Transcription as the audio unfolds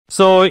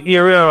So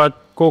here we are at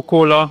Coco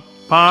La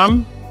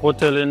Palm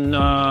Hotel in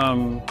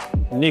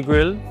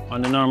Negril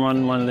on the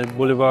Norman Manley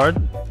Boulevard.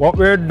 What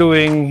we're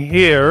doing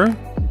here,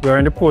 we're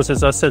in the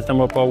process of setting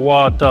up a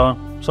water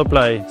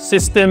supply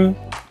system.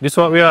 This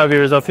what we have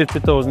here is a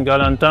 50,000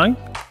 gallon tank,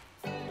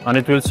 and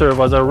it will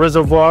serve as a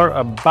reservoir,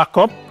 a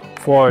backup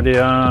for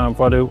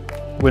the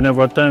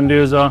whenever time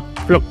there's a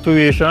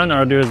fluctuation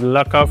or there's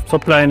lack of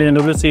supply in the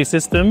NWC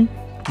system.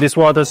 This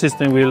water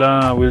system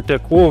will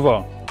take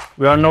over.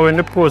 We are now in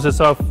the process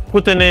of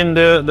putting in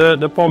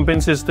the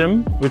pumping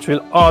system, which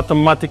will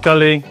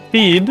automatically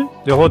feed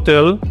the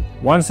hotel.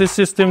 Once the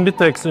system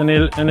detects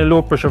any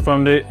low pressure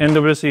from the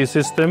NWC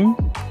system,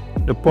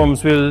 the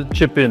pumps will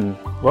chip in.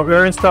 What we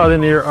are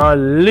installing here are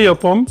layer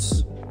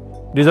pumps.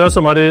 These are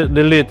some of the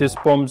latest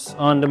pumps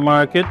on the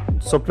market,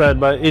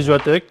 supplied by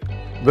Isratech.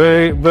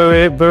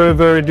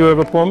 Very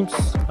durable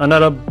pumps.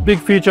 Another big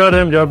feature of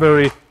them, they are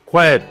very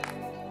quiet.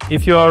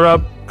 If you are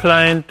a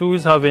client who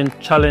is having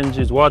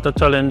challenges, water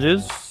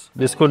challenges,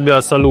 this could be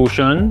a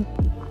solution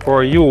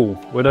for you.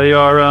 Whether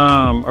you're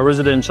a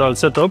residential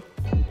setup,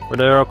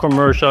 whether you're a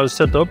commercial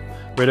setup,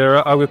 whether you're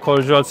an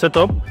agricultural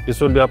setup, this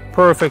will be a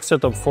perfect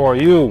setup for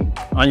you.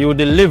 And you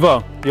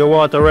deliver your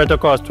water right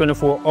across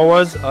 24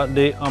 hours at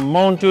the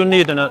amount you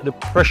need and at the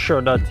pressure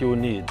that you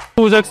need.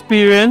 Choose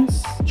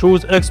experience,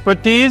 choose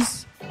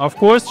expertise, of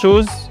course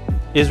choose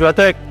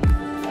Isratech.